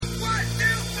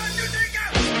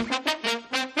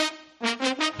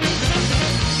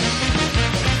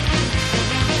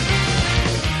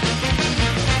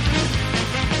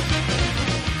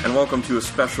welcome to a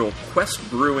special Quest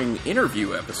Brewing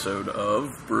interview episode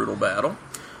of Brutal Battle.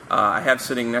 I have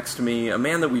sitting next to me a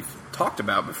man that we've talked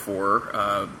about before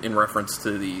in reference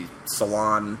to the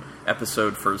Salon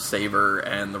episode for Savor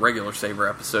and the regular Savor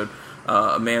episode.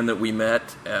 A man that we met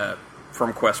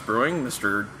from Quest Brewing,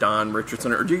 Mr. Don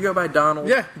Richardson. Or do you go by Donald?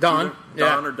 Yeah, Don.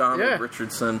 Don or Donald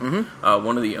Richardson. Mm-hmm.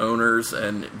 One of the owners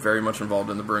and very much involved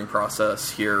in the brewing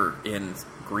process here in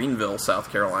Greenville,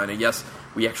 South Carolina. Yes,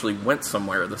 we actually went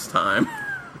somewhere this time.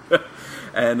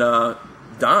 And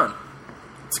Don,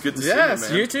 it's good to see you, man.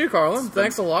 Yes, you too, Carlin.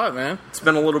 Thanks a lot, man. It's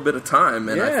been a little bit of time,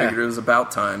 and I figured it was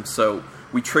about time. So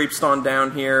we traipsed on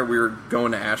down here. We were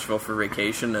going to Asheville for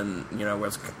vacation, and I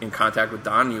was in contact with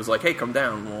Don, and he was like, hey, come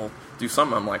down. We'll do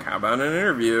something. I'm like, how about an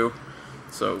interview?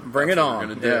 So bring it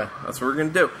on. That's what we're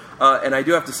going to do. And I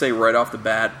do have to say right off the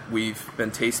bat, we've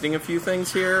been tasting a few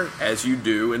things here, as you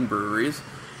do in breweries.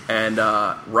 And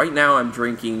right now I'm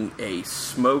drinking a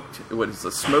smoked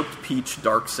peach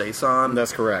dark saison.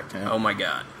 That's correct. Yeah. Oh my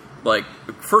god. Like,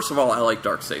 first of all, I like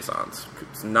dark saisons.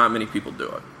 Not many people do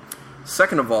it.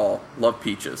 Second of all, love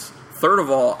peaches. Third of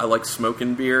all, I like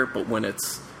smoking beer, but when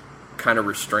it's kind of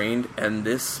restrained, and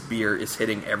this beer is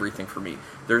hitting everything for me.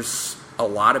 There's a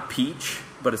lot of peach,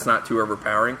 but it's not too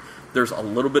overpowering. There's a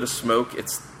little bit of smoke.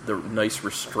 It's the nice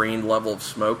restrained level of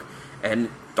smoke, and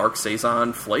dark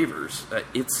saison flavors.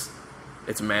 It's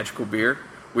a magical beer.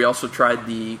 We also tried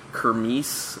the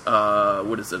Kermesse,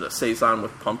 a saison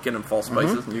with pumpkin and fall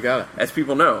spices. Mm-hmm. You got it. As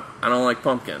people know, I don't like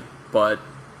pumpkin, but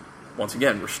once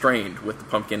again, restrained with the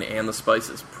pumpkin and the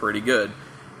spices. Pretty good.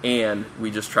 And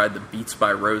we just tried the Beets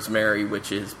by Rosemary,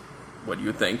 which is what you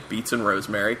would think, beets and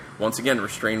rosemary. Once again,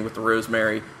 restrained with the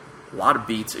rosemary. A lot of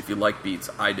beets, if you like beets,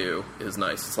 I do, is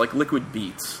nice. It's like liquid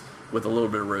beets with a little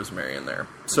bit of rosemary in there.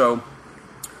 So,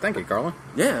 thank you, Carlin.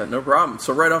 Yeah, no problem.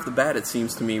 So right off the bat, it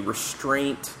seems to me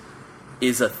restraint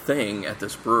is a thing at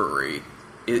this brewery.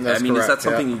 Is that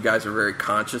something you guys are very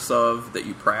conscious of, that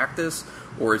you practice,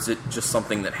 or is it just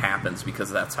something that happens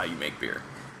because that's how you make beer?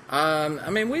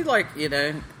 We like,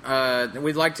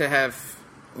 we'd like to have,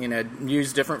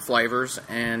 use different flavors,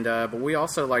 and but we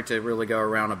also like to really go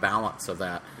around a balance of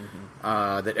that,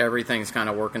 that everything's kind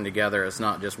of working together. It's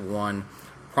not just one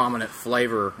prominent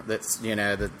flavor that's,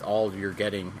 that all you're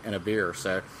getting in a beer.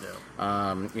 So,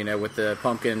 with the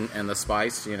pumpkin and the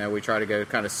spice, we try to go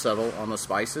kind of subtle on the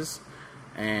spices,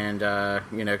 and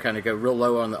kind of go real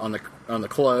low on the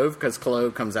clove, because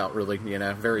clove comes out really,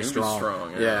 very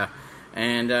strong. Yeah.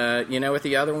 And with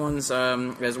the other ones,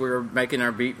 as we were making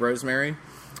our beet rosemary,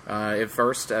 at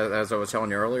first, as I was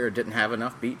telling you earlier, it didn't have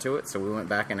enough beet to it, so we went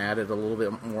back and added a little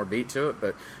bit more beet to it.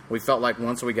 But we felt like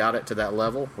once we got it to that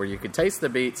level where you could taste the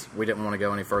beets, we didn't want to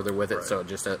go any further with it, so it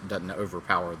just doesn't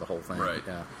overpower the whole thing. Right.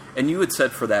 Yeah. And you had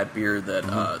said for that beer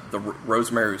that the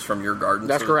rosemary was from your garden.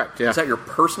 That's correct, yeah. Is that your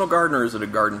personal garden, or is it a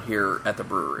garden here at the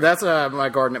brewery? That's my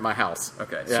garden at my house.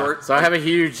 Okay. Yeah. So I have a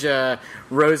huge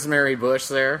rosemary bush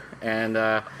there, and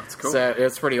that's cool. So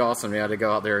it's pretty awesome, to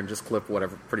go out there and just clip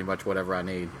pretty much whatever I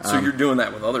need. So you're doing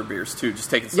that with other beers too, just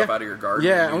taking stuff out of your garden.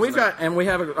 Yeah, and we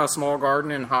have a small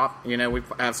garden and hop. We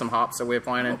have some hops that we have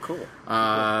planted. Oh, cool.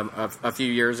 A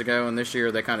few years ago, and this year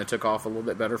they kind of took off a little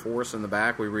bit better for us in the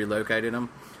back. We relocated them,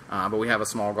 but we have a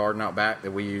small garden out back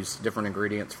that we use different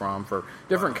ingredients from for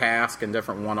different casks and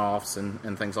different one-offs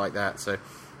and things like that. So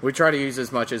we try to use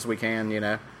as much as we can.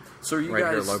 So are you right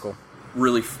guys here local?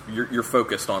 Really, you're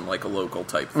focused on like a local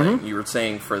type thing. Mm-hmm. You were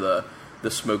saying for the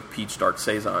smoked peach dark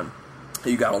saison,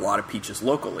 you got a lot of peaches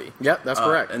locally. Yep, that's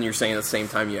correct. And you're saying at the same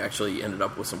time you actually ended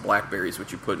up with some blackberries,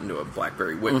 which you put into a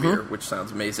blackberry wit beer, which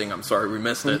sounds amazing. I'm sorry we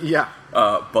missed it. Yeah.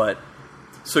 But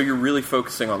so you're really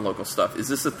focusing on local stuff. Is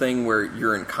this a thing where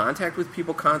you're in contact with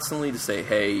people constantly to say,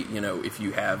 hey, if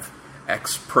you have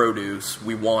X produce,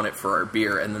 we want it for our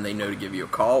beer, and then they know to give you a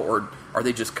call, or are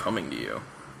they just coming to you?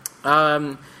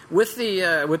 With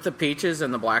the peaches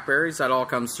and the blackberries, that all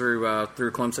comes through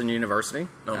Clemson University,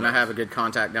 and I have a good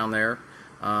contact down there.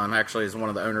 Actually, is one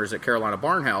of the owners at Carolina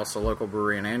Barnhouse, a local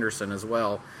brewery in Anderson as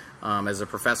well, as a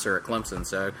professor at Clemson.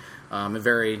 So I'm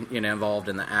very involved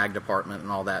in the ag department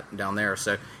and all that down there.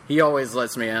 So he always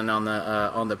lets me in on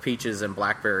the peaches and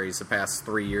blackberries. The past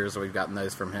 3 years we've gotten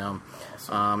those from him.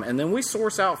 Awesome. And then we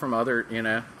source out from other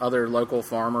local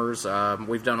farmers.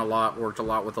 We've worked a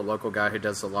lot with a local guy who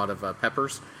does a lot of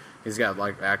peppers. He's got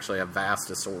actually a vast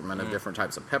assortment of different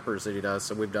types of peppers that he does.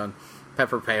 So we've done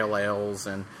pepper pale ales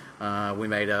and We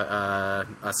made a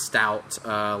stout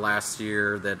last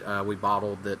year that we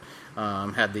bottled that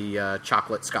had the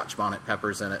chocolate Scotch bonnet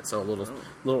peppers in it, so a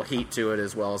little heat to it,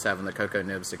 as well as having the cocoa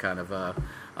nibs to kind of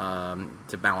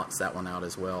to balance that one out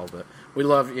as well. But we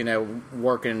love,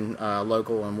 working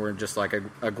local, and we're just like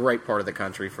a great part of the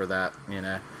country for that,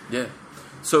 Yeah.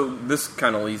 So this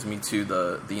kind of leads me to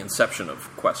the inception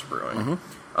of Quest Brewing.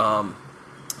 Mm-hmm.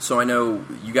 So I know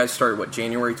you guys started,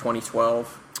 January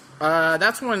 2012?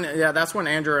 That's when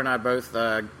Andrew and I both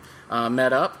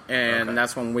met up, and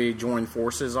that's when we joined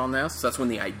forces on this. So that's when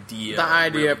the idea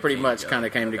really pretty much kind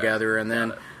of came together, and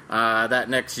then that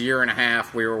next year and a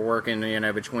half we were working,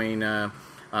 between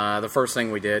the first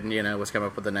thing we did, was come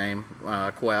up with the name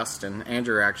Quest, and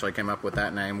Andrew actually came up with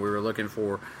that name. We were looking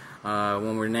for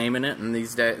when we're naming it, and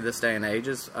this day and age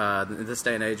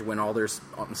when there's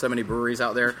so many breweries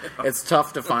out there, it's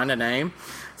tough to find a name.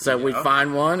 So we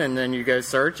find one, and then you go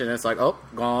search, and it's like, oh,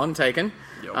 gone, taken.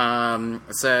 Yep.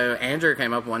 So Andrew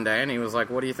came up one day, and he was like,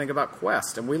 what do you think about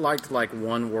Quest? And we liked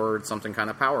one word, something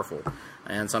kind of powerful,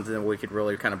 and something that we could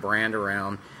really kind of brand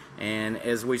around. And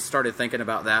as we started thinking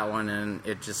about that one, and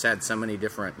it just had so many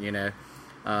different,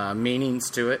 meanings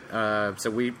to it.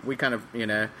 So we kind of,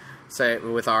 say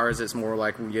with ours, it's more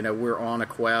like, we're on a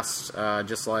quest,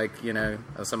 just like,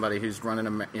 somebody who's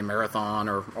running a marathon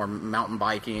or mountain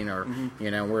biking, or,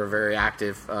 we're a very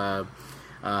active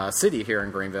city here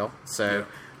in Greenville. So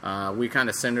we kind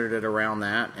of centered it around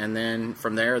that. And then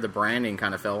from there, the branding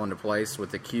kind of fell into place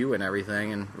with the Q and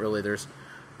everything. And really there's,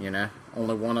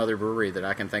 only one other brewery that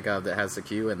I can think of that has the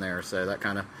Q in there. So that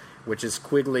kind of, which is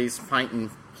Quigley's Pint and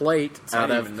Plate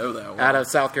out of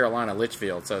South Carolina,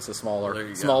 Litchfield. So it's a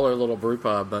smaller little brew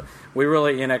pub. But we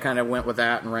really, kind of went with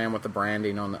that and ran with the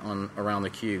branding on around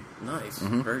the Q. Nice,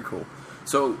 very cool.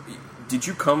 So, did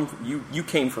you you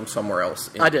came from somewhere else?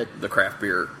 I did. The craft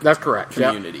beer. That's correct.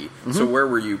 Community. Yep. Mm-hmm. So where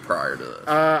were you prior to this?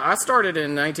 I started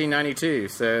in 1992.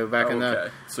 So back in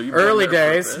the so you've early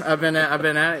days, I've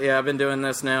been doing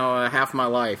this now half my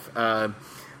life.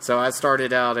 So I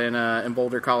started out in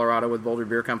Boulder, Colorado with Boulder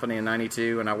Beer Company in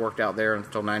 92, and I worked out there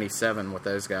until 97 with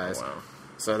those guys. Oh, wow.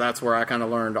 So that's where I kind of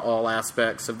learned all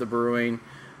aspects of the brewing,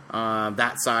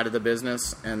 that side of the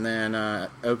business, and then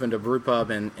opened a brew pub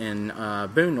in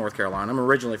Boone, North Carolina. I'm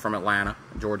originally from Atlanta,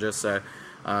 Georgia, so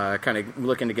kind of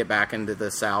looking to get back into the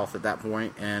South at that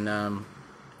point, and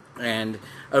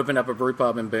opened up a brew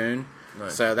pub in Boone.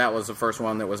 Nice. So that was the first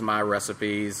one that was my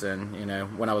recipes, and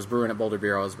when I was brewing at Boulder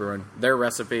Beer, I was brewing their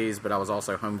recipes, but I was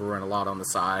also home brewing a lot on the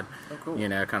side. Oh, cool.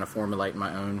 Kind of formulating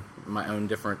my own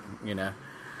different,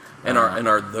 And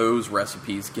are those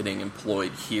recipes getting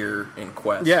employed here in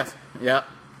Quest? Yes. Yeah.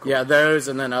 Cool. Yeah, those,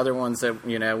 and then other ones that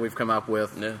we've come up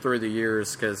with through the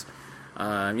years, because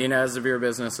as the beer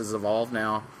business has evolved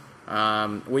now.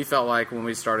 We felt like when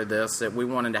we started this that we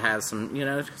wanted to have some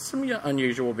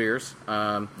unusual beers.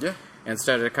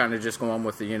 Instead of kind of just going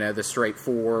with the straight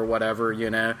four or whatever,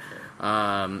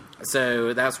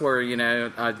 So that's where,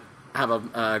 I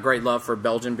have a great love for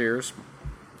Belgian beers.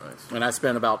 Nice. And I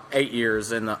spent about 8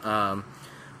 years in the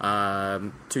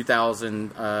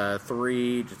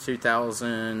 2003 to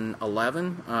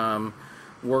 2011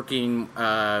 working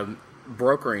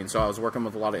brokering. So I was working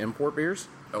with a lot of import beers.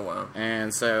 Oh, wow.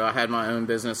 And so I had my own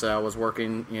business. I was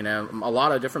working, a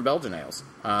lot of different Belgian ales.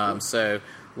 So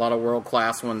a lot of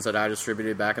world-class ones that I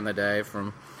distributed back in the day,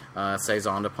 from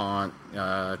Saison de Pont,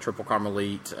 Triple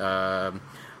Carmelite,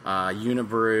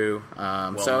 Unibrew.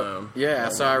 So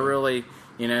I really,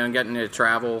 getting to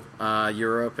travel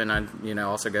Europe, and I,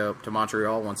 also go to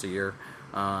Montreal once a year.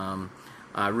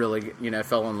 I really,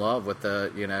 fell in love with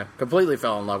completely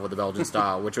fell in love with the Belgian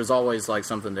style, which was always like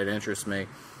something that interests me.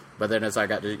 But then as I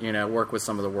got to, work with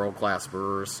some of the world-class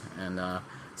brewers, and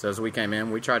so as we came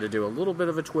in, we tried to do a little bit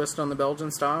of a twist on the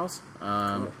Belgian styles.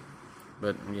 Cool.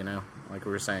 But, like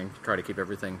we were saying, try to keep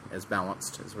everything as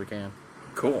balanced as we can.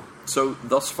 Cool. So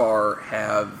thus far,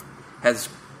 has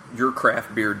your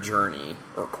craft beer journey,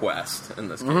 or quest in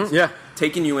this case,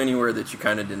 taken you anywhere that you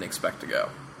kind of didn't expect to go?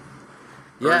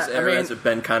 Or has it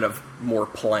been kind of more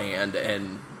planned,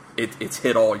 and it's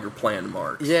hit all your planned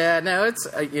marks? Yeah, no, it's,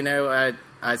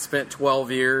 I spent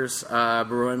 12 years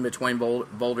brewing between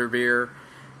Boulder Beer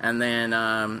and then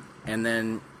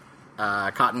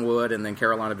Cottonwood, and then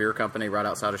Carolina Beer Company right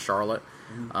outside of Charlotte.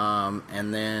 Mm-hmm.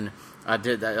 And then I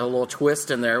did a little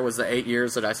twist in there was the 8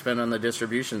 years that I spent on the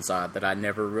distribution side that I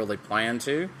never really planned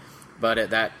to. But at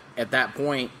that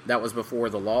point, that was before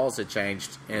the laws had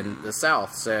changed in the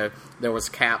South. So there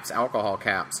was alcohol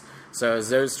caps. So as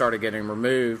those started getting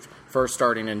removed, first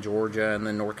starting in Georgia, and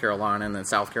then North Carolina, and then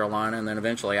South Carolina, and then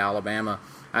eventually Alabama,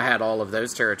 I had all of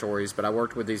those territories. But I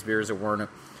worked with these beers that weren't,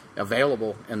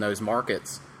 available in those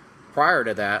markets prior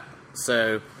to that.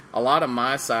 So a lot of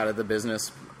my side of the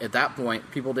business at that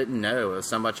point, people didn't know. It was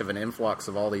so much of an influx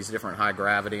of all these different high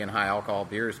gravity and high alcohol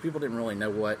beers. People didn't really know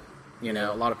what, a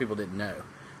lot of people didn't know.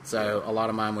 So a lot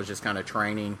of mine was just kind of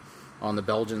training on the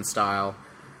Belgian style,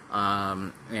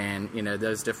 and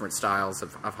those different styles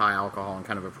of high alcohol and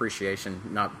kind of appreciation,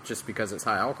 not just because it's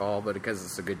high alcohol, but because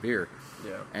it's a good beer.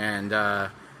 Yeah.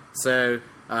 And so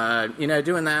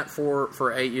doing that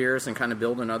for 8 years and kind of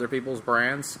building other people's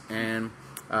brands, and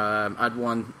I'd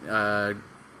won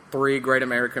 3 Great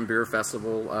American Beer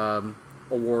Festival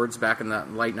awards back in the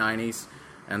late 90s,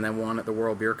 and then one at the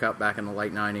World Beer Cup back in the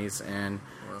late 90s. And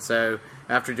so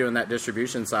after doing that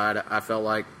distribution side, I felt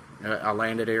like I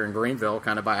landed here in Greenville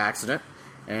kind of by accident,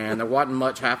 and there wasn't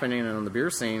much happening on the beer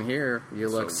scene here. You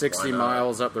look 60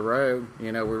 miles up the road,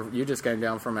 you just came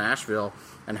down from Asheville,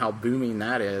 and how booming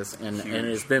that is, and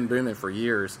it's been booming for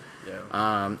years.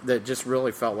 Yeah. That just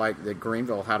really felt like that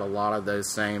Greenville had a lot of those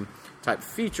same type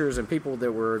features, and people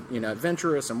that were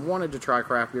adventurous and wanted to try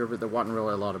craft beer, but there wasn't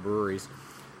really a lot of breweries.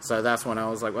 So that's when I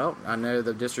was like, well, I know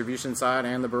the distribution side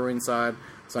and the brewing side,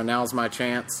 so now's my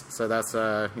chance. So that's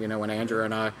when Andrew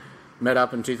and I met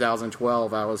up in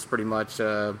 2012, I was pretty much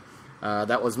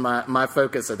that was my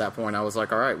focus at that point. I was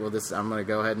like, all right, well, I'm going to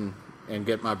go ahead and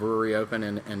get my brewery open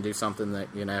and do something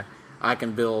that I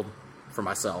can build for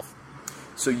myself.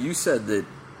 So you said that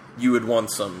you had won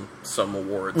some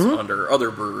awards under other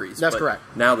breweries. That's correct.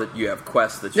 Now that you have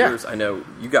Quest, that's yours. I know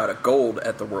you got a gold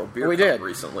at the World Beer Cup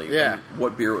recently. Yeah. And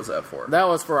what beer was that for? That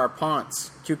was for our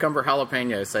Ponce Cucumber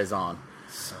Jalapeno Saison.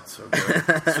 Sounds so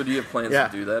good. So do you have plans to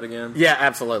do that again? Yeah,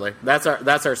 absolutely. That's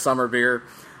our summer beer.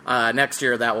 Next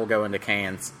year that will go into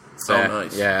cans. So,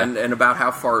 nice. Yeah. And about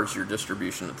how far is your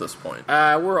distribution at this point?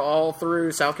 We're all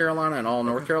through South Carolina and all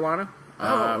North Carolina.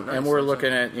 Nice. And we're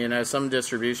looking at some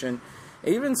distribution,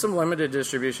 even some limited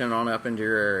distribution on up into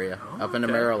your area, up into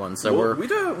Maryland. So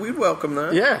we'd welcome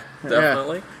that. Yeah,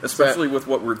 definitely, especially with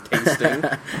what we're tasting,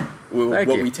 what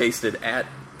you. we tasted at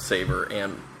Savor,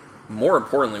 and more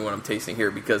importantly, what I'm tasting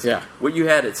here, because what you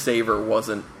had at Savor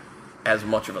wasn't as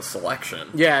much of a selection.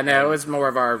 Yeah, no, it was more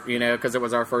of our, because it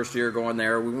was our first year going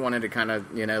there. We wanted to kind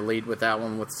of, lead with that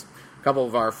one with a couple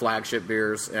of our flagship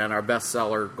beers, and our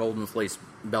bestseller, Golden Fleece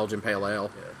Belgian Pale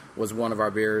Ale, was one of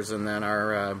our beers, and then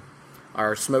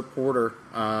our smoked porter,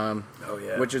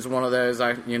 which is one of those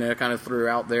I kind of threw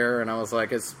out there, and I was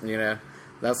like, it's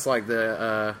that's like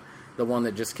the one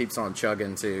that just keeps on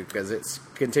chugging too, because it's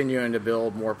continuing to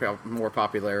build more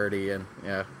popularity, and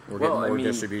we're getting more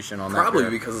distribution on that. Probably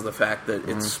because of the fact that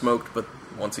it's smoked, but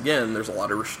once again, there's a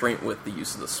lot of restraint with the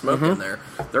use of the smoke in there.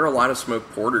 There are a lot of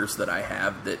smoked porters that I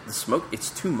have that the smoke, it's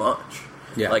too much.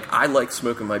 Yeah. Like, I like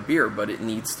smoking my beer, but it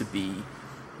needs to be,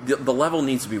 the level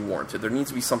needs to be warranted. There needs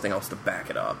to be something else to back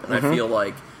it up. And I feel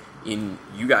like in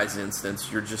you guys'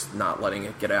 instance, you're just not letting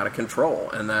it get out of control.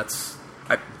 And that's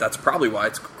probably why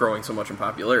it's growing so much in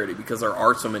popularity, because there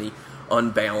are so many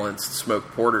unbalanced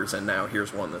smoked porters, and now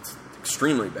here's one that's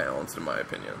extremely balanced, in my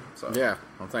opinion. So yeah,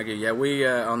 well, thank you. Yeah, we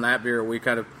on that beer, we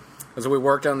kind of, as we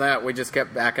worked on that, we just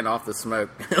kept backing off the smoke.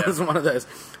 It was one of those.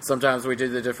 Sometimes we do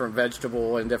the different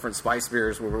vegetable and different spice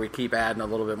beers where we keep adding a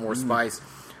little bit more spice.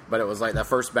 But it was like that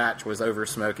first batch was over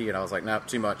smoky, and I was like, nope,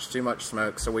 too much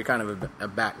smoke. So we kind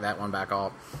of backed that one back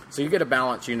off. So you get a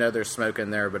balance. There's smoke in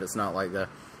there, but it's not like the,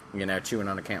 chewing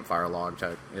on a campfire log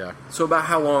type. Yeah. So about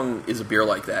how long is a beer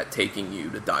like that taking you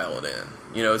to dial it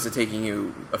in? Is it taking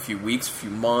you a few weeks, a few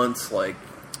months? Like,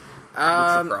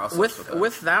 what's the process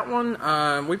with that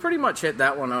one, we pretty much hit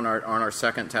that one on our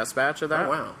second test batch of that. Oh,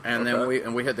 wow. And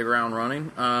then we hit the ground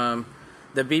running.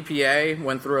 The BPA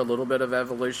went through a little bit of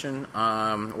evolution,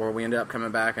 where we ended up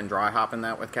coming back and dry hopping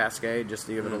that with Cascade just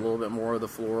to give it a little bit more of the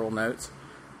floral notes.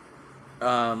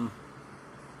 Our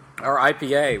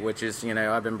IPA, which is,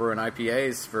 I've been brewing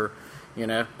IPAs for,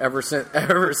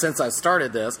 ever since I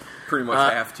started this. Pretty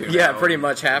much have to. Yeah, pretty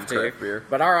much have to. Beer.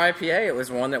 But our IPA, it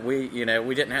was one that we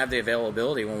didn't have the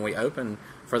availability when we opened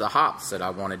for the hops that I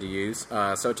wanted to use.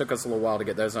 So it took us a little while to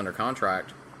get those under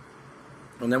contract.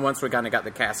 And then once we kind of got the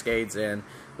Cascades in,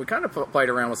 we kind of played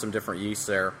around with some different yeasts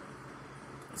there.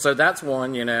 So that's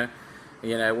one,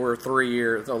 we're 3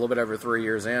 years, a little bit over 3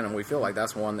 years in, and we feel like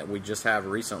that's one that we just have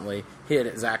recently hit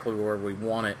exactly where we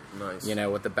want it. Nice.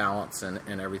 With the balance and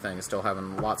everything, still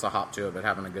having lots of hop to it, but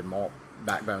having a good malt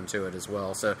backbone to it as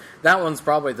well. So that one's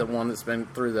probably the one that's been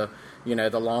through the,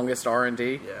 the longest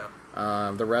R&D.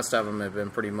 Yeah. The rest of them have been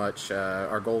pretty much,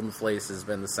 our Golden Fleece has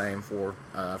been the same for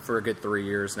a good 3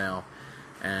 years now.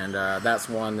 And that's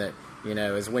one that,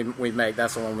 as we make,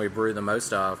 that's the one we brew the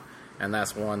most of. And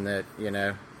that's one that,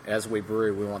 as we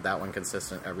brew, we want that one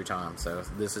consistent every time. So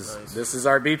this Nice. is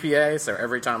our BPA. So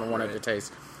every time I want it Right. to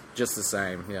taste just the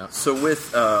same. Yeah. So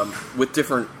with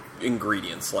different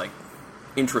ingredients, like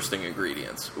interesting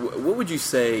ingredients, what would you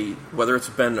say, whether it's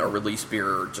been a release beer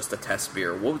or just a test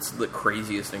beer, what's the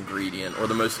craziest ingredient or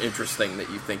the most interesting that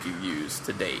you think you've used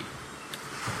to date?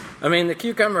 I mean, the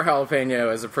cucumber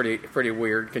jalapeno is a pretty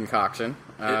weird concoction.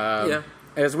 Yeah.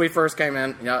 As we first came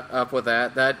up with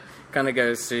that kind of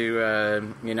goes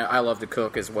to I love to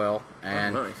cook as well,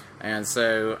 and nice. and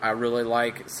so I really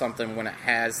like something when it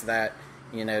has that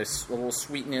little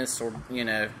sweetness or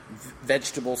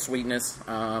vegetable sweetness,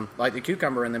 like the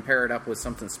cucumber, and then pair it up with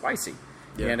something spicy.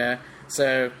 Yeah.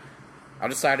 So I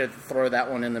decided to throw that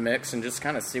one in the mix and just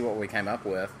kind of see what we came up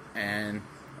with, and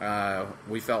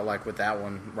we felt like with that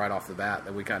one right off the bat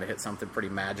that we kind of hit something pretty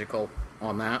magical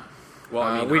on that. Well,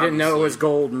 I mean, we didn't know it was obviously-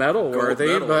 gold medal worthy,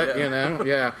 medal, but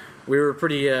yeah. we were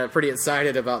pretty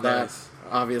excited about that, Nice.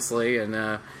 obviously,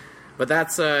 and but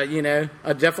that's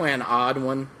definitely an odd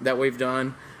one that we've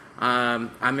done.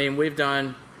 I mean, we've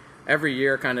done every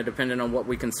year, kind of depending on what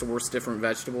we can source, different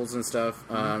vegetables and stuff,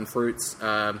 fruits.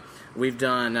 We've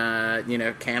done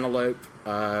cantaloupe.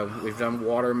 We've done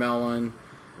watermelon.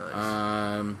 Nice.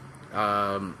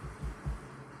 I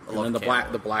And love then the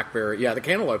cantaloupe. blackberry. Yeah, the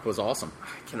cantaloupe was awesome.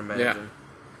 I can imagine. Yeah.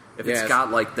 If Yeah, it's it's-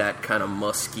 got like that kind of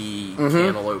musky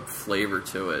cantaloupe flavor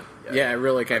to it. Yeah, it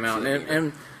really came out. Absolutely.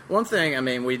 And one thing, I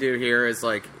mean, we do here is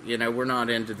like, we're not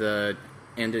into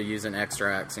using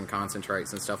extracts and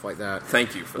concentrates and stuff like that.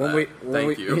 Thank you for When that.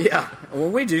 Thank you. Yeah,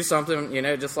 when we do something,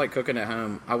 just like cooking at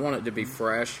home, I want it to be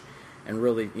fresh and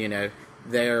really,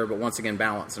 there, but once again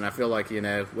balanced. And I feel like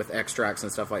with extracts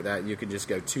and stuff like that, you could just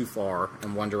go too far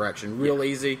in one direction real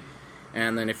easy.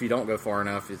 And then if you don't go far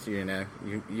enough, it's you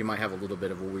might have a little bit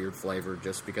of a weird flavor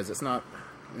just because it's not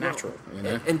natural.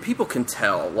 And people can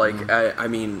tell. Like, I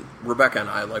mean, Rebecca and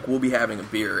I, like, we'll be having a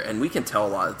beer, and we can tell a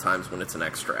lot of the times when it's an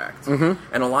extract. And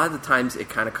a lot of the times it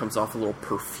kind of comes off a little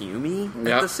perfumey at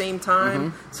Yep. the same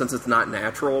time, since it's not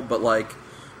natural. But, like,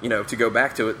 to go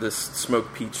back to it, this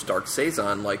smoked peach dark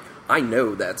saison, like, I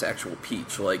know that's actual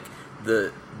peach. Like,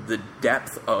 the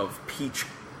depth of peach,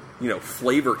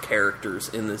 flavor characters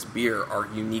in this beer are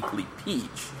uniquely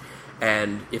peach.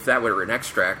 And if that were an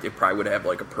extract, it probably would have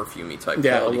like a perfumey type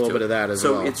Yeah, a quality little to bit it. of that as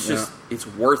so well. it's just it's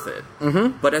worth it.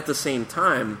 But at the same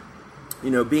time,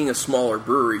 being a smaller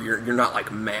brewery, you're not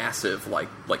like massive like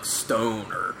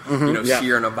Stone or yeah.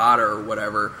 Sierra Nevada or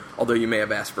whatever. Although you may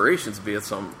have aspirations to be at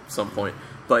some point,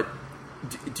 but.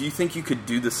 Do you think you could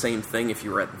do the same thing if you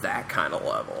were at that kind of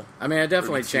level? I mean, it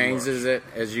definitely Or too much? changes it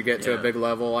as you get to a Yeah. big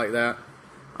level like that.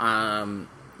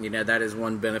 That is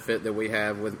one benefit that we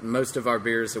have with most of our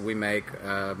beers that we make.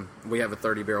 We have a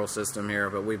 30-barrel system here,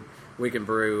 but we can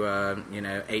brew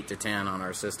 8 to 10 on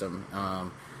our system.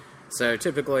 So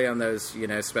typically on those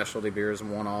specialty beers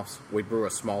and one-offs, we brew a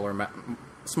smaller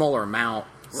amount,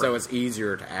 so Right. it's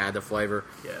easier to add the flavor.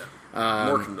 Yeah,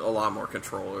 a lot more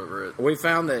control over it. We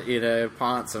found that,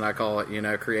 Ponce, and I call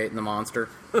it, creating the monster.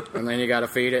 And then you got to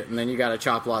feed it, and then you got to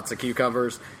chop lots of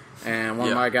cucumbers. And one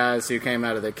of Yeah. my guys who came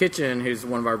out of the kitchen, who's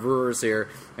one of our brewers here,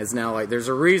 is now like, there's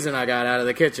a reason I got out of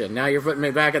the kitchen. Now you're putting me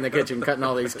back in the kitchen cutting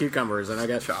all these cucumbers. And I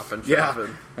got Chopping.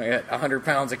 I got 100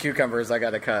 pounds of cucumbers I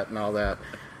got to cut and all that.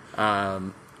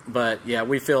 But yeah,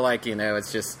 we feel like,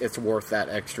 it's worth that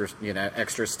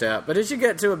extra step. But as you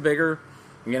get to a bigger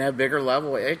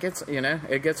level, it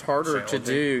gets harder to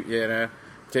do,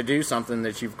 to do something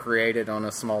that you've created on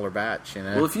a smaller batch,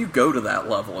 Well, if you go to that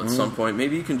level at some point,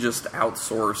 maybe you can just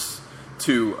outsource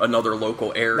to another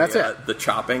local area. That's it. The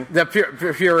chopping. The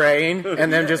pureeing,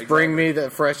 and then Yeah, just bring exactly. me the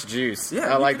fresh juice. Yeah,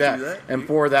 I you like could that. do that. And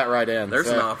pour that right in. There's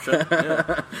So, an option.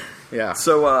 Yeah. Yeah.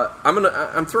 So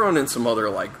I'm throwing in some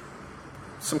other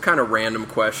some kind of random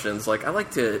questions. Like I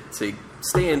like to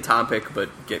stay in topic but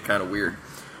get kind of weird.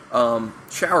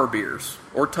 Shower beers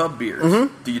or tub beers.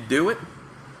 Do you do it?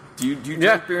 Do you drink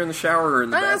Yeah. beer in the shower or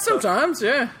in the bathtub? Sometimes,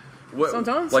 yeah.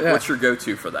 Sometimes, yeah. What's your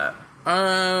go-to for that?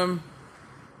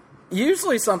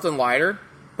 Usually something lighter.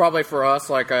 Probably for us,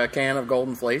 like a can of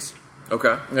Golden Fleece.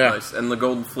 Okay, Yeah. nice. And the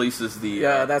Golden Fleece is the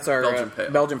Yeah, that's our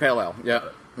Belgian Pale. Pale Ale.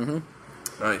 Yeah.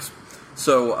 Nice.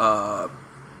 So,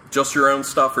 just your own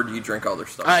stuff, or do you drink other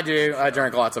stuff? I do. I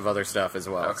drink lots of other stuff as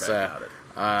well. Okay, So, got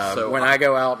it. So when I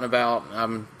go out and about,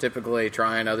 I'm typically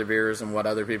trying other beers and what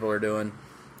other people are doing.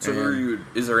 So, And-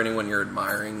 is there anyone you're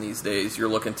admiring these days? You're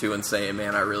looking to and saying,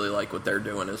 "Man, I really like what they're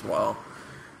doing as well."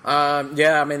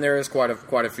 Yeah, I mean there is quite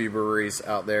a few breweries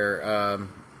out there.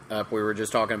 We were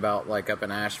just talking about up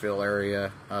in Asheville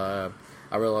area.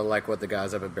 I really like what the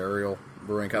guys up at Burial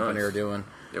Brewing Company Nice. are doing.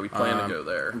 Yeah, we plan to go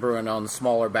there. Brewing on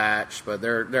smaller batch, but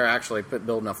they're actually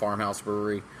building a farmhouse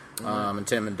brewery. And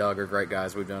Tim and Doug are great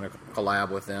guys. We've done a collab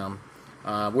with them.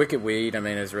 Wicked Weed, I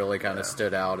mean, has really kind of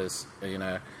stood out as,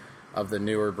 of the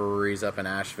newer breweries up in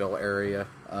Asheville area.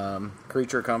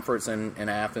 Creature Comforts in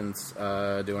Athens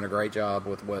doing a great job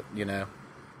with what, Nice.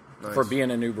 for being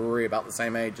a new brewery about the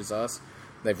same age as us.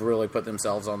 They've really put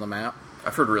themselves on the map.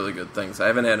 I've heard really good things. I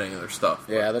haven't had any of their stuff.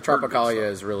 Yeah, the I've heard good Tropicalia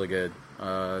stuff. is really good.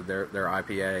 Their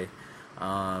IPA.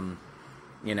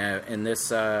 In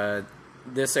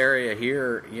this area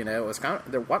here, it was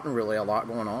there wasn't really a lot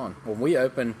going on. When we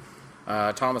opened,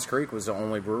 Thomas Creek was the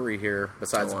only brewery here,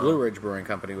 besides Oh, wow. Blue Ridge Brewing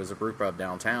Company, was a brew pub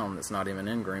downtown that's not even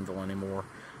in Greenville anymore.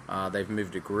 They've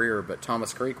moved to Greer, but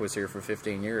Thomas Creek was here for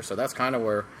 15 years, so that's kind of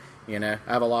where, I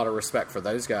have a lot of respect for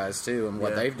those guys, too, and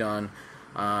what Yeah. they've done,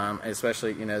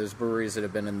 especially, there's breweries that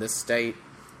have been in this state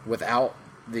without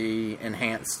the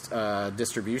enhanced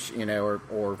distribution,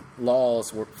 or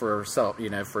laws for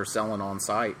selling on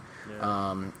site.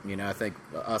 Yeah. I think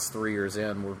us 3 years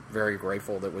in, we're very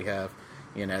grateful that we have,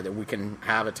 that we can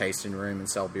have a tasting room and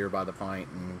sell beer by the pint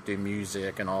and do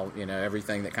music and all,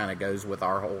 everything that kind of goes with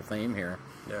our whole theme here.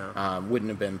 Yeah. Wouldn't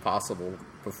have been possible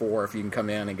before if you can come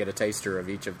in and get a taster of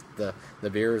each of the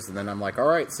beers, and then I'm like, all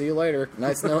right, see you later.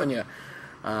 Nice knowing you.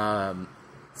 But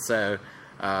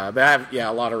I have,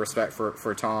 a lot of respect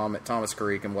for Tom at Thomas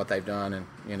Creek and what they've done,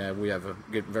 and, we have a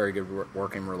very good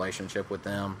working relationship with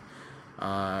them.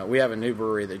 We have a new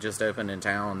brewery that just opened in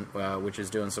town, which is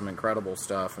doing some incredible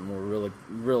stuff, and we're really,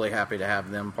 really happy to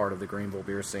have them part of the Greenville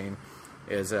beer scene,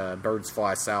 is Birds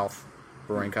Fly South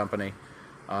Brewing Company.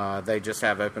 They just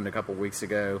have opened a couple weeks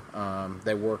ago.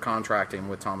 They were contracting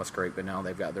with Thomas Creek, but now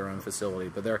they've got their own facility.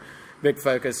 But their big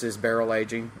focus is barrel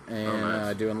aging and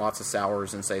nice. doing lots of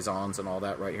sours and saisons and all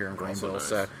that right here in Also Greenville. nice.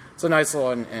 So it's a nice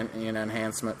little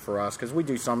enhancement for us, because we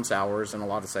do some sours and a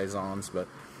lot of saisons, but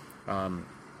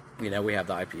we have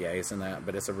the IPAs and that.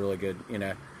 But it's a really good,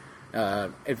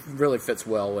 it really fits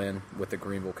well in with the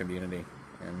Greenville community.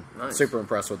 And Nice. super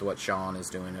impressed with what Sean is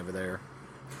doing over there.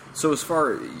 So as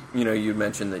far, you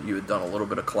mentioned that you had done a little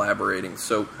bit of collaborating.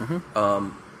 So,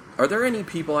 are there any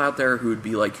people out there who would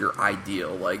be like your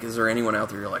ideal? Like, is there anyone out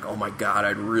there you're like, oh my god,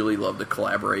 I'd really love to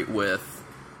collaborate with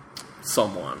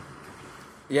someone?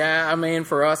 Yeah, I mean,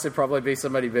 for us, it'd probably be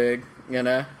somebody big,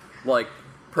 Like, like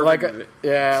perfect.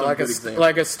 a, some good example.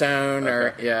 like a Stone,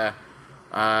 Okay.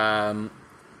 or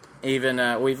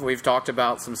even we've talked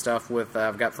about some stuff with.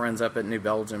 I've got friends up at New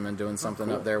Belgium and doing something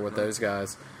cool. up there with those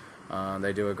guys.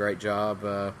 They do a great job.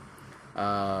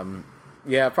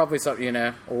 Probably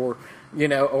something, or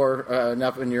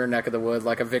up in your neck of the wood,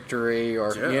 like a Victory,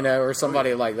 or Yeah. or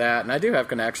somebody like that. And I do have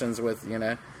connections with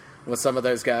with some of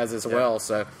those guys as well.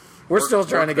 So we're still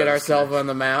trying to get those ourselves on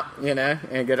the map,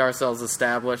 and get ourselves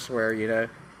established where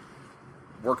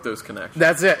Work those connections.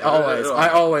 That's it. Always,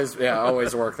 Yeah. I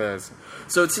always work those.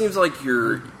 So it seems like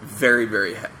you're very,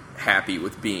 very happy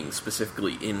with being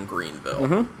specifically in Greenville.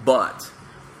 Mm-hmm. But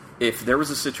if there was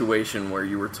a situation where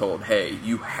you were told, hey,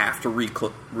 you have to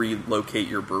relocate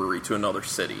your brewery to another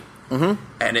city, and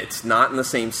it's not in the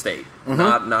same state,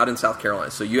 not in South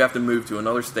Carolina, so you have to move to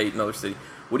another state,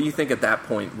 what do you think at that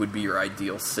point would be your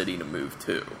ideal city to move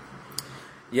to?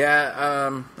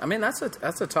 Yeah, I mean that's a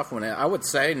tough one. I would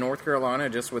say North Carolina,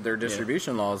 just with their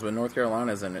distribution laws, but North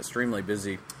Carolina is an extremely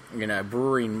busy,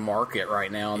 brewing market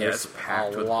right now. And Yeah, there's it's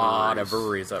packed a with lot of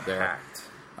breweries. breweries up there.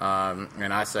 Packed.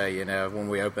 And I say, when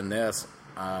we open this,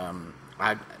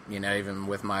 even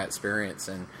with my experience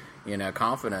and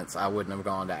confidence, I wouldn't have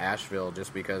gone to Asheville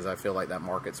just because I feel like that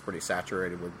market's pretty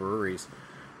saturated with breweries.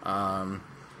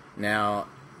 Now,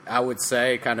 I would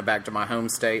say kind of back to my home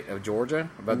state of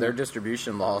Georgia, but their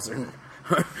distribution laws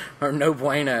are no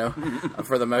bueno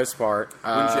for the most part.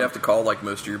 Wouldn't you have to call like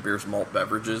most of your beers malt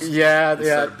beverages? Yeah,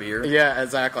 instead of beer? Yeah,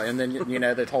 exactly. And then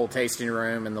the whole tasting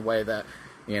room and the way that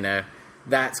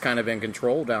that's kind of been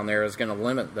controlled down there is going to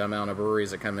limit the amount of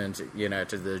breweries that come into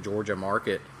to the Georgia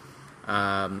market.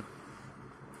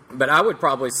 But I would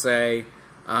probably say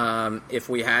if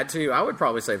we had to, I would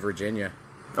probably say Virginia.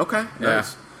 Okay,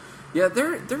 nice. Yeah,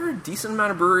 there are a decent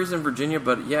amount of breweries in Virginia,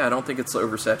 but I don't think it's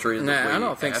oversaturated. No, the way I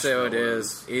don't think so. It Asheville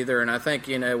is either, and I think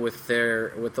with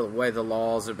the way the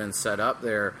laws have been set up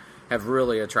there, have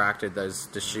really attracted those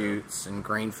Deschutes and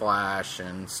Green Flash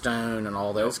and Stone and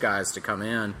all those guys to come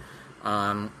in.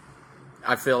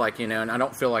 I feel like and I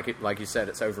don't feel like it, like you said,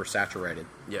 it's oversaturated.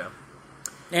 Yeah.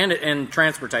 And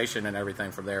transportation and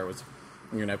everything from there was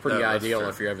pretty That's ideal true.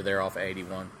 if you're over there off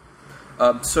 81.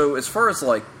 So as far as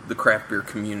like the craft beer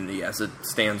community as it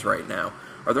stands right now,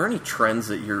 Are there any trends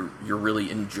that you're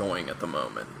really enjoying at the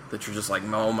moment that you're just like,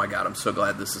 oh my god, I'm so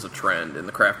glad this is a trend in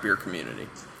the craft beer community?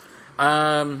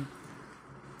 The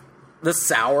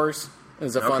sours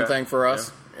is a fun thing for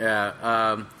us.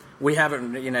 Yeah. We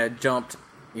haven't, jumped,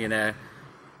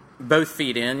 both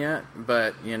feet in yet,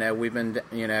 but, we've been,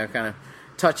 kind of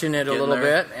touching it a little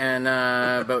bit. And,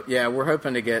 but yeah, we're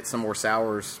hoping to get some more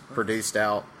sours produced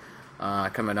out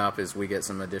coming up as we get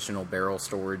some additional barrel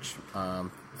storage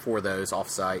for those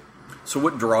off-site. So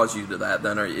what draws you to that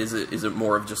then? Or is it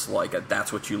more of just like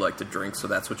that's what you like to drink, so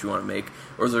that's what you want to make?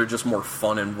 Or is there just more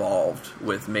fun involved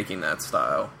with making that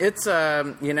style? It's,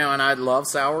 and I love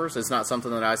sours. It's not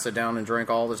something that I sit down and drink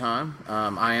all the time.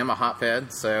 I am a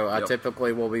hothead, so I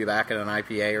typically will be back at an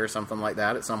IPA or something like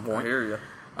that at some point. I hear you.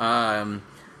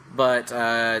 But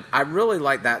I really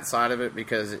like that side of it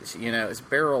because it's, it's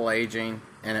barrel aging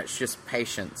and it's just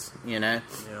patience, Yeah.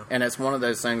 And it's one of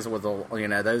those things with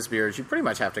those beers, you pretty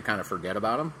much have to kind of forget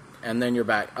about them, and then you're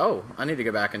back. Oh, I need to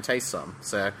go back and taste some.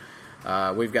 So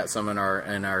we've got some in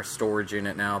our storage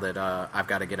unit now that I've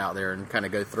got to get out there and kind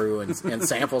of go through and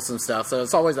sample some stuff. So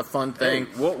it's always a fun thing.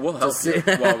 Hey, we'll help you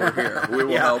while we're here. We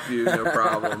will help you, no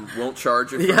problem. Won't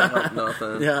charge you for help,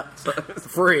 nothing. Yeah,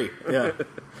 free. Yeah.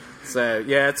 So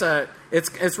yeah,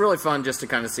 it's really fun just to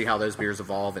kind of see how those beers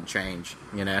evolve and change,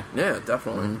 Yeah,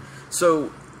 definitely. Mm-hmm.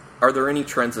 So, are there any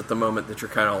trends at the moment that you're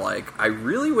kind of like, I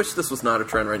really wish this was not a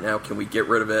trend right now? Can we get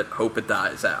rid of it? Hope it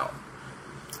dies out.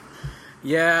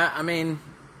 Yeah, I mean,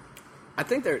 I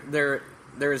think there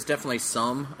is definitely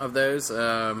some of those,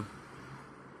 and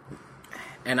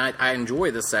I enjoy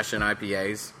the session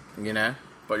IPAs,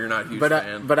 But you're not a huge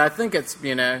fan. But I think it's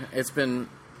it's been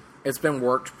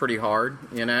worked pretty hard,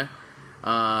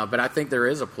 but I think there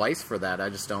is a place for that. I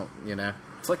just don't,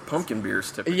 It's like pumpkin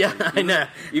beers, typically. Yeah, I know.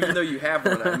 Even though you have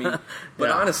one, I mean,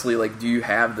 but honestly, like, do you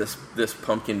have this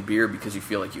pumpkin beer because you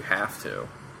feel like you have to?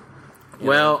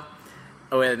 Well,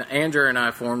 when Andrew and I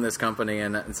formed this company,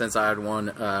 and since I had won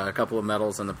a couple of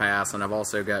medals in the past, and I've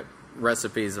also got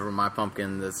recipes for my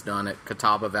pumpkin that's done at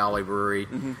Catawba Valley Brewery.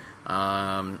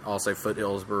 Mm-hmm. Also,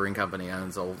 Foothills Brewing Company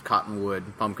owns Old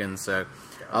Cottonwood pumpkins, so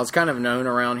I was kind of known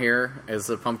around here as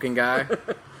the pumpkin guy.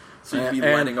 So you'd be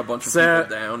letting a bunch of people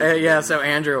down. So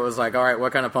Andrew was like, all right,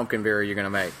 what kind of pumpkin beer are you going to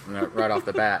make? Right off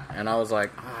the bat. And I was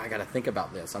like, I got to think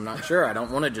about this. I'm not sure. I don't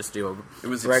want to just do a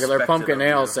regular pumpkin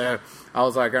ale. So I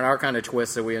was like, and our kind of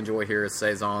twist that we enjoy here is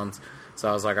Saisons. So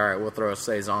I was like, all right, we'll throw a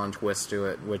Saison twist to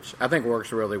it, which I think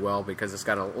works really well because it's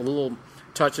got a little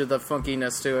touch of the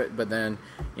funkiness to it, but then,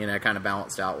 kind of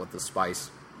balanced out with the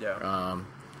spice. Yeah.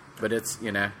 But it's,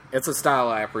 it's a style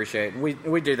I appreciate.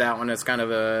 We do that one. It's kind of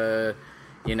a...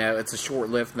 it's a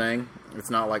short-lived thing. It's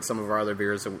not like some of our other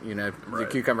beers. Right. The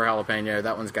cucumber jalapeno,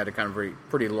 that one's got a kind of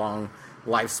pretty long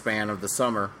lifespan of the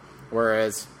summer.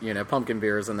 Whereas, pumpkin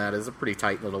beers and that is a pretty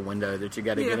tight little window that you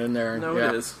got to get in there.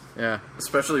 It is. Yeah.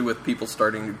 Especially with people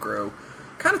starting to grow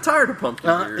kind of tired of pumpkin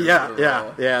beers.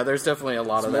 Yeah. There's definitely a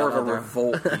lot of that. It's more of a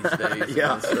revolt these days.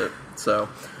 Yeah. So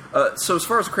as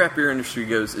far as the craft beer industry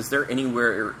goes, is there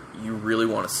anywhere you really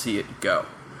want to see it go?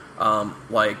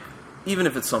 Even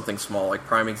if it's something small, like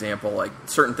prime example, like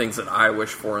certain things that I wish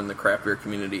for in the craft beer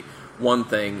community. One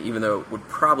thing, even though it would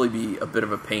probably be a bit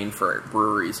of a pain for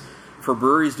breweries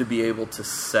to be able to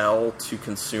sell to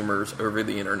consumers over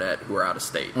the internet who are out of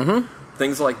state. Mm-hmm.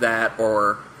 Things like that,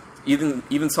 or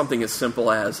even something as simple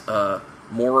as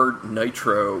more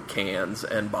nitro cans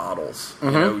and bottles.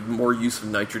 Mm-hmm. More use of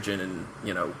nitrogen and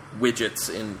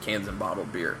widgets in cans and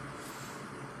bottled beer.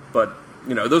 But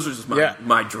those are just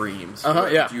my dreams.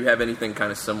 Yeah. Do you have anything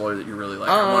kind of similar that you really like?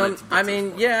 I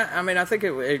think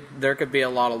there could be a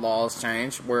lot of laws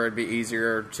changed where it'd be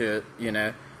easier to,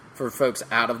 for folks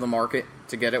out of the market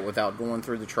to get it without going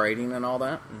through the trading and all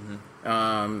that.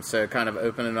 Mm-hmm. So kind of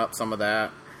opening up some of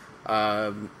that.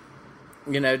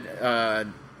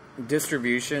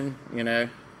 Distribution,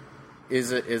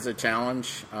 is a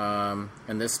challenge.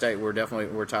 In this state,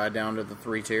 we're tied down to the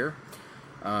 3-tier.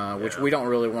 Which we don't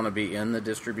really want to be in the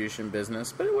distribution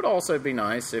business, but it would also be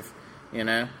nice if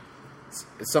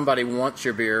somebody wants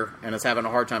your beer and is having a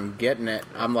hard time getting it.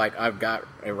 I'm like, I've got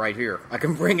it right here. I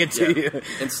can bring it to you.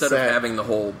 Instead of having the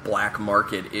whole black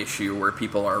market issue where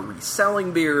people are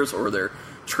reselling beers or they're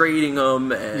trading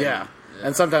them.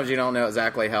 And sometimes you don't know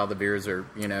exactly how the beers are,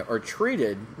 are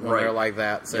treated when they're like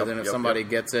that. So then if somebody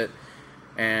gets it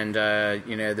and,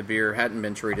 the beer hadn't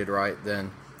been treated right,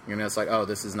 then... it's like, oh,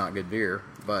 this is not good beer,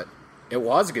 but it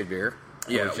was good beer.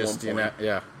 Yeah, it was just,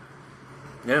 Yeah,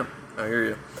 I hear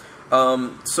you.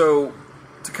 So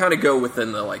to kind of go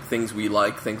within the things we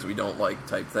like, things we don't like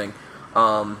type thing,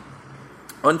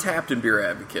 Untapped and Beer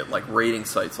Advocate, rating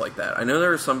sites like that. I know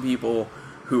there are some people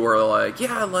who are like,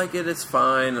 yeah, I like it, it's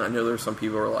fine. I know there's some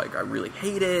people who are like, I really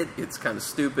hate it, it's kind of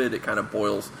stupid, it kind of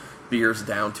boils beers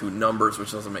down to numbers,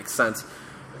 which doesn't make sense.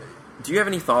 Do you have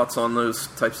any thoughts on those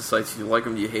types of sites? Do you like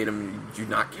them? Do you hate them? Do you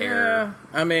not care? Yeah,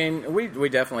 I mean, we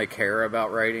definitely care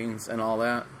about ratings and all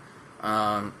that.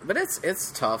 But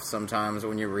it's tough sometimes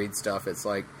when you read stuff. It's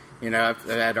like, I've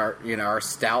had our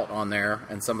stout on there,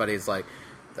 and somebody's like,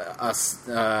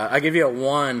 I give you a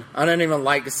 1. I don't even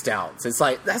like stouts. It's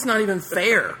like, that's not even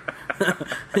fair.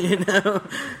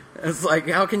 It's like,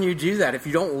 how can you do that if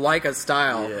you don't like a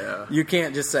style? Yeah. You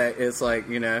can't just say, it's like,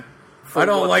 I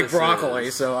don't like broccoli,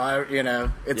 so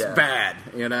it's bad.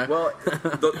 Well,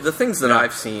 the things that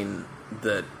I've seen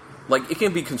that, like, it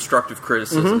can be constructive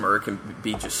criticism or it can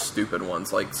be just stupid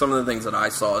ones. Like, some of the things that I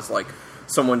saw is like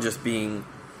someone just being,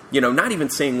 not even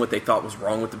saying what they thought was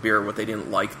wrong with the beer or what they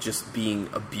didn't like, just being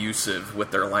abusive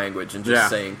with their language and just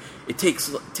saying it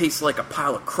tastes like a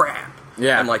pile of crap.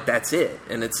 Yeah, and like that's it.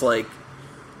 And it's like,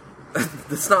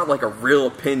 that's not like a real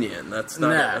opinion. That's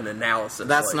not an analysis.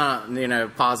 That's not,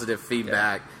 positive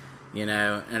feedback, and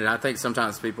I think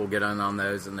sometimes people get on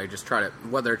those and they just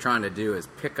what they're trying to do is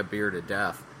pick a beer to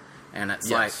death. And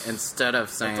it's like, instead of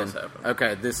saying,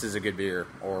 okay, this is a good beer,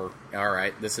 or, all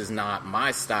right, this is not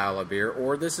my style of beer,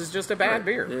 or this is just a bad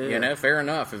beer, Yeah. Fair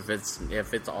enough. If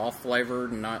it's all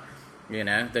flavored and not,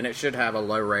 then it should have a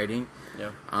low rating.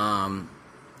 Yeah.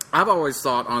 I've always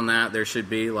thought on that there should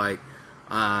be, like,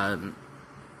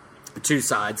 2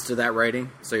 sides to that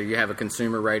rating. So you have a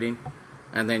consumer rating,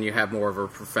 and then you have more of a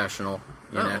professional,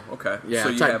 okay. Yeah, so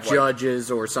you type have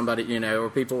judges or somebody, or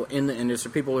people in the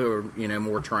industry, people who are,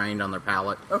 more trained on their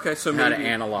palate. Okay, so how maybe, to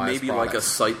analyze maybe products. like a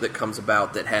site that comes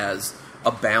about that has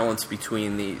a balance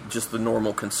between the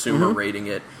normal consumer rating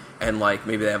it, and like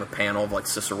maybe they have a panel of like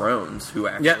cicerones who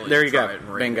actually there you try go, it and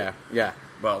rate bingo, it. yeah.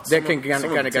 Well, They someone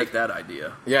can take that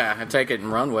idea. Yeah, and take it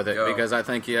and run with it, Go. because I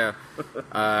think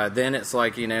then it's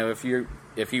like,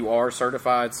 if you are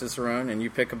certified Cicerone and you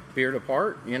pick a beer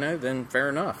apart, then fair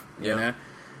enough,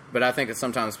 But I think that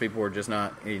sometimes people are just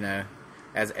not,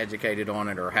 as educated on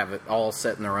it or have it all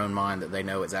set in their own mind that they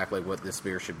know exactly what this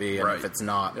beer should be, and if it's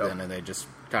not, then they just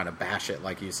kind of bash it,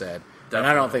 like you said. Definitely. And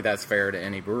I don't think that's fair to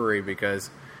any brewery, because,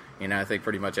 I think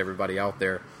pretty much everybody out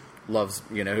there loves,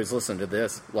 who's listened to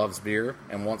this, loves beer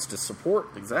and wants to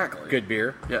support good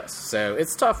beer. Yes. So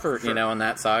it's tough for, on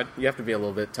that side. You have to be a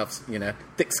little bit tough,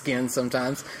 thick-skinned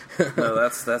sometimes. No,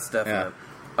 that's definite.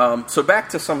 Yeah. So back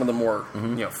to some of the more,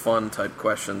 fun type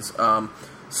questions.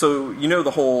 So,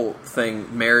 the whole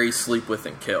thing, marry, sleep with,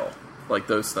 and kill. Like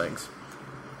those things.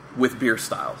 With beer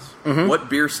styles. What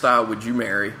beer style would you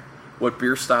marry? What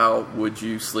beer style would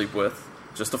you sleep with?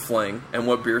 Just a fling. And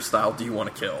what beer style do you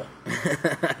want to kill?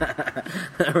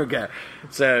 There we go.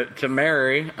 So, to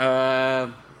marry,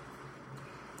 I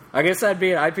guess that'd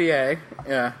be an IPA.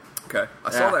 Yeah. Okay.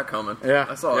 I saw that coming. Yeah.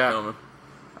 I saw it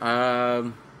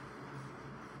coming.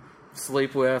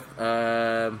 Sleep with,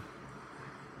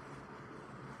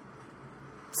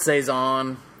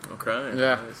 Saison. Okay.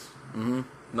 Yeah. Nice.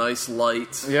 Nice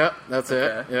light. Yep, that's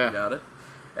it. Yeah. Got it.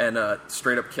 And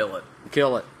straight up kill it.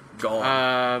 Kill it.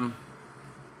 Gone.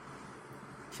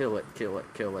 Kill it.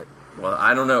 Well,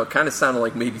 I don't know. It kind of sounded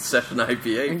like maybe Session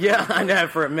IPA. Yeah, I know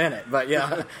for a minute, but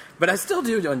yeah. But I still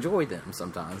do enjoy them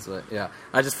sometimes. But yeah,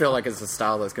 I just feel like it's a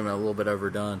style that's going to be a little bit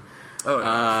overdone. Oh,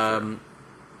 yeah, sure.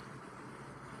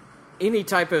 Any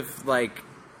type of like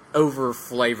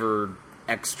over-flavored,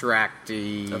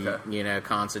 extracty,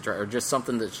 concentrate, or just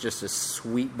something that's just a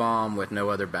sweet bomb with no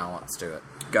other balance to it.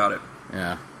 Got it.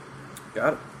 Yeah.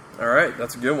 Got it. All right,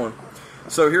 that's a good one.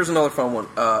 So here's another fun one.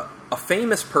 A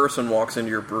famous person walks into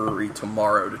your brewery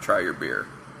tomorrow to try your beer.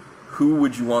 Who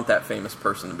would you want that famous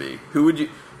person to be?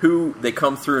 Who they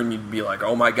come through and you'd be like,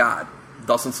 oh my god,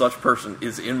 thus and such person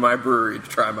is in my brewery to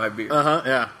try my beer.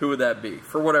 Yeah. Who would that be?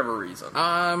 For whatever reason.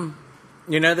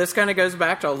 This kind of goes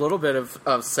back to a little bit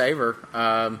of Savor.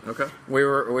 Okay. We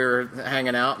were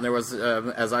hanging out, and there was,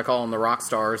 as I call them, the rock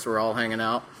stars were all hanging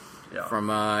out. Yeah. From,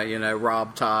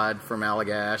 Rob Todd from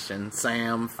Allagash, and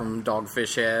Sam from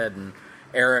Dogfish Head, and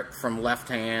Eric from Left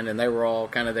Hand, and they were all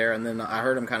kind of there. And then I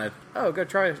heard them kind of, go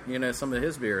try, some of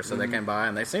his beer. So they came by,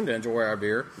 and they seemed to enjoy our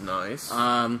beer. Nice.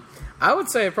 I would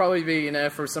say it'd probably be,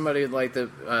 for somebody like the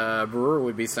brewer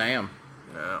would be Sam.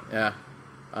 Yeah. Yeah.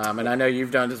 And I know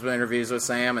you've done some interviews with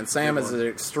Sam, and Sam is an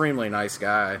extremely nice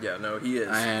guy. Yeah, no, he is.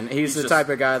 And he's the type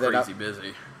of guy that... crazy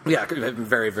busy. Yeah,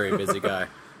 very, very busy guy.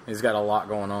 He's got a lot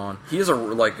going on. He is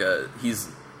he's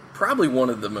probably one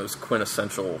of the most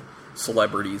quintessential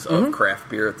celebrities of craft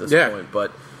beer at this point.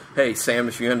 But hey, Sam,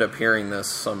 if you end up hearing this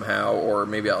somehow, or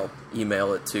maybe I'll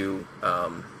email it to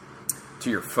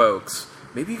your folks.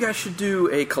 maybe you guys should do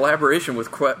a collaboration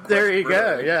with Quest. There you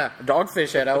go. Yeah,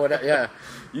 Dogfish Head. I would. Yeah.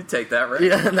 You take that, right?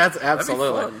 Yeah, that's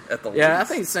absolutely. That'd be fun, at the yeah,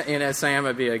 least. I think Sam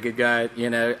would be a good guy.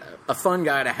 A fun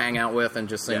guy to hang out with, and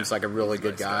just seems like a really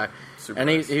good guy. And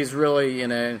he's really,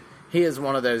 he is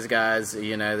one of those guys,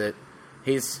 that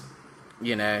he's,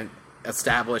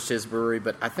 established his brewery,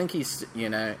 but I think he's,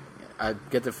 I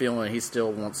get the feeling he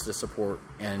still wants to support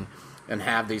and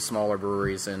have these smaller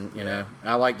breweries, and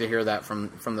I like to hear that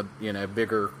from the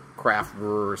bigger craft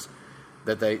brewers,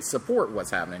 that they support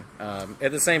what's happening.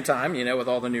 At the same time, with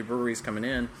all the new breweries coming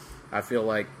in, I feel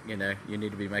like, you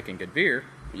need to be making good beer.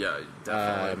 Yeah,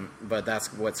 definitely. But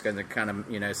that's what's going to kind of,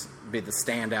 be the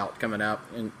standout coming up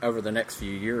over the next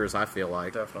few years, I feel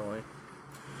like. Definitely.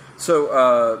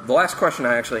 So the last question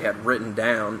I actually had written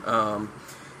down,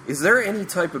 is there any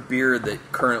type of beer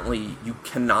that currently you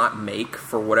cannot make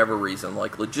for whatever reason,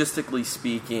 like logistically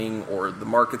speaking, or the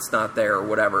market's not there, or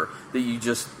whatever, that you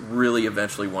just really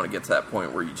eventually want to get to that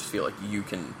point where you just feel like you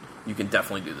can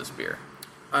definitely do this beer?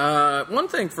 One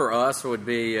thing for us would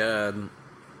be,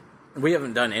 we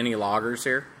haven't done any lagers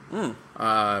here,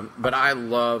 but I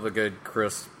love a good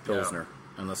crisp Pilsner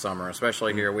in the summer,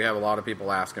 especially here. We have a lot of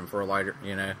people asking for a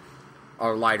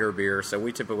lighter beer, so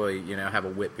we typically, have a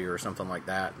wit beer or something like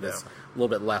that that's a little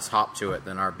bit less hop to it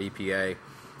than our BPA.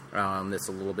 That's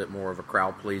a little bit more of a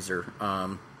crowd pleaser.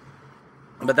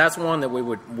 But that's one that we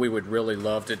would really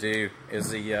love to do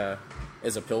is a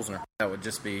Pilsner. That would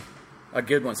just be a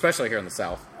good one, especially here in the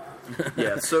South.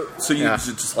 Yeah, so you use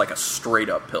it just like a straight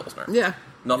up Pilsner. Yeah.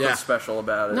 Nothing special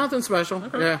about it. Nothing special.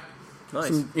 Okay. Yeah.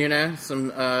 Nice.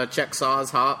 Some Czech Saaz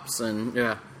hops and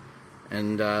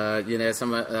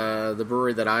some the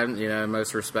brewery that I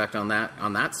most respect on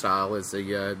that style is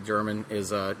the German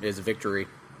is Victory.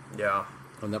 Yeah.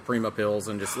 And the Prima Pils,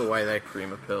 and just the way they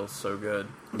Prima Pils, so good.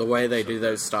 The way they do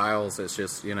those styles, it's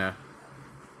just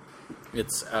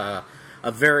it's a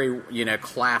very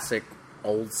classic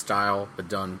old style, but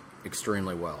done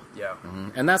extremely well. Yeah. Mm-hmm.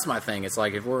 And that's my thing. It's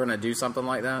like if we're gonna do something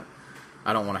like that,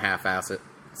 I don't want to half-ass it.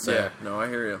 So, yeah. No, I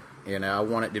hear you. I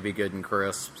want it to be good and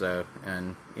crisp. So,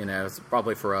 and it's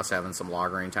probably for us having some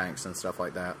lagering tanks and stuff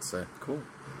like that. So cool.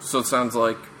 So it sounds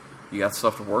like you got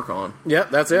stuff to work on. Yep,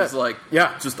 that's it. It's like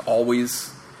just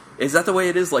always. Is that the way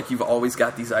it is? Like you've always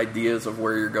got these ideas of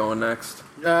where you're going next?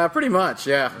 Pretty much,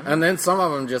 yeah. And then some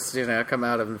of them just come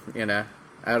out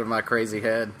of my crazy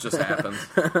head. Just happens.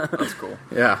 That's cool.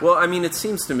 Yeah. Well, it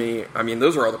seems to me.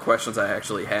 Those are all the questions I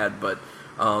actually had, but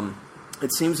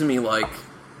it seems to me like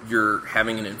you're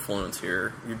having an influence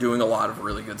here. You're doing a lot of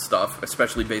really good stuff,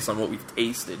 especially based on what we've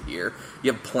tasted here.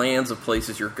 You have plans of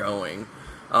places you're going.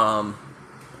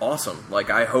 Awesome. Like,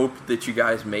 I hope that you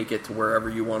guys make it to wherever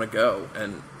you want to go,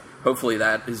 and hopefully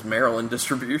that is Maryland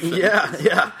distribution.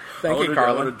 Yeah. Thank you, Carlin.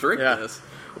 I want to drink this.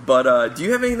 But do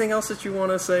you have anything else that you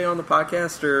want to say on the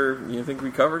podcast, or you think we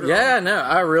covered it? Yeah, no,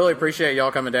 I really appreciate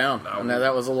y'all coming down. I know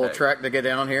that was a little trek to get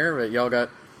down here, but y'all got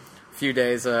a few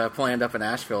days planned up in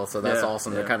Asheville, so that's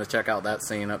awesome to kind of check out that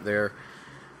scene up there.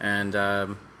 And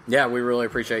we really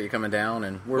appreciate you coming down.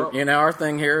 And we're our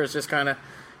thing here is just kind of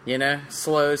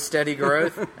slow, steady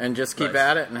growth, and just keep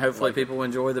at it. And hopefully people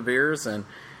enjoy the beers. And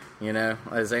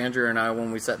as Andrew and I,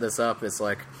 when we set this up, it's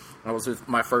like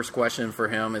my first question for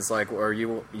him is like, are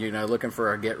you looking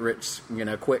for a get rich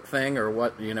quick thing, or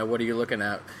what what are you looking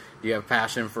at? Do you have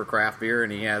passion for craft beer?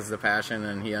 And he has the passion,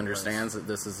 and he understands that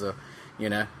this is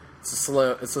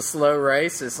it's a slow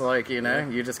race. It's like,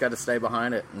 you just got to stay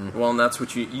behind it. And that's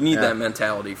what you need, that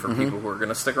mentality for people who are going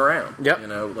to stick around.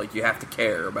 Yep. Like you have to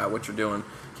care about what you're doing.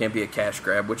 Can't be a cash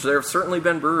grab, which there have certainly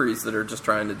been breweries that are just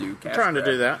trying to do cash grab. To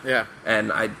do that, yeah.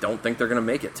 And I don't think they're going to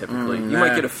make it typically. You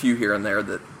might get a few here and there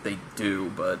that they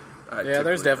do, but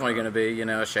there's definitely going to be, a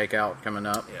shakeout coming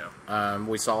up. Yeah.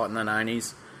 We saw it in the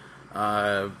 90s.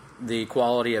 The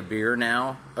quality of beer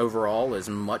now overall is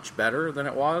much better than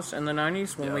it was in the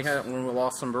 90s when we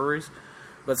lost some breweries.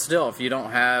 But still, if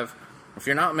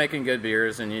you're not making good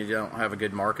beers and you don't have a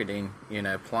good marketing,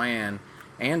 plan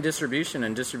and distribution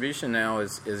now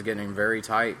is getting very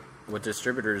tight. With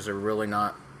distributors are really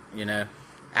not,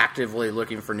 actively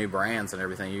looking for new brands and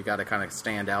everything. You got to kind of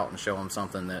stand out and show them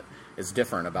something that is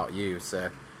different about you. So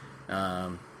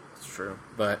it's true,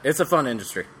 but it's a fun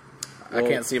industry. I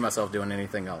can't see myself doing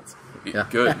anything else. Yeah.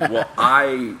 Good. Well,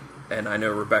 I know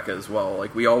Rebecca as well.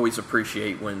 Like, we always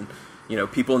appreciate when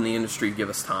people in the industry give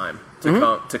us time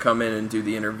to come in and do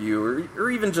the interview, or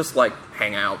even just like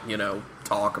hang out,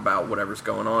 talk about whatever's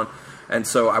going on. And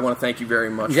so I want to thank you very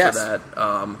much for that.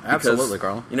 Absolutely,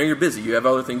 Carl. You're busy. You have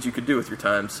other things you could do with your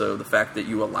time. So the fact that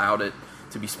you allowed it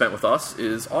to be spent with us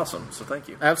is awesome. So thank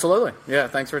you. Absolutely. Yeah,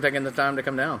 thanks for taking the time to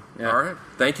come down. Yeah. All right.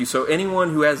 Thank you. So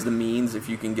anyone who has the means, if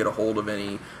you can get a hold of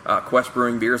any Quest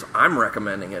Brewing beers, I'm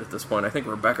recommending it at this point. I think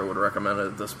Rebecca would recommend it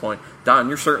at this point. Don,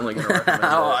 you're certainly going to recommend it.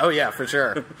 Oh, yeah, for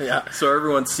sure. Yeah. So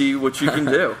everyone see what you can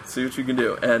do. See what you can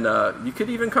do. And you could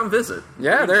even come visit.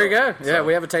 Yeah, there you go. Yeah,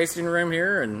 we have a tasting room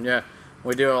here, and yeah,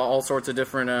 we do all sorts of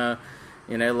different,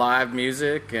 live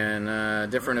music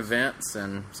and different events,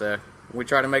 and so we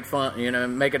try to make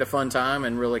it a fun time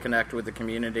and really connect with the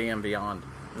community and beyond.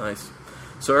 Nice.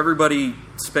 So everybody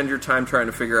spend your time trying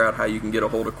to figure out how you can get a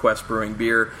hold of Quest Brewing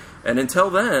beer, and until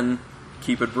then,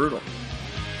 keep it brutal.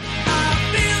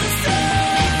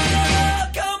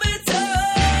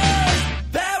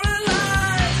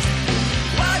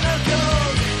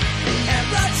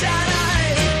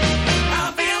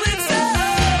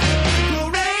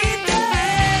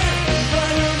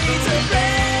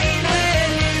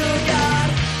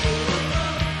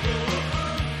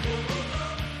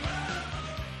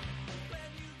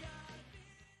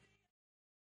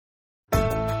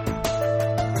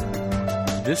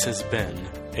 This has been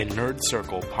a Nerd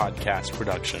Circle podcast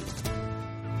production.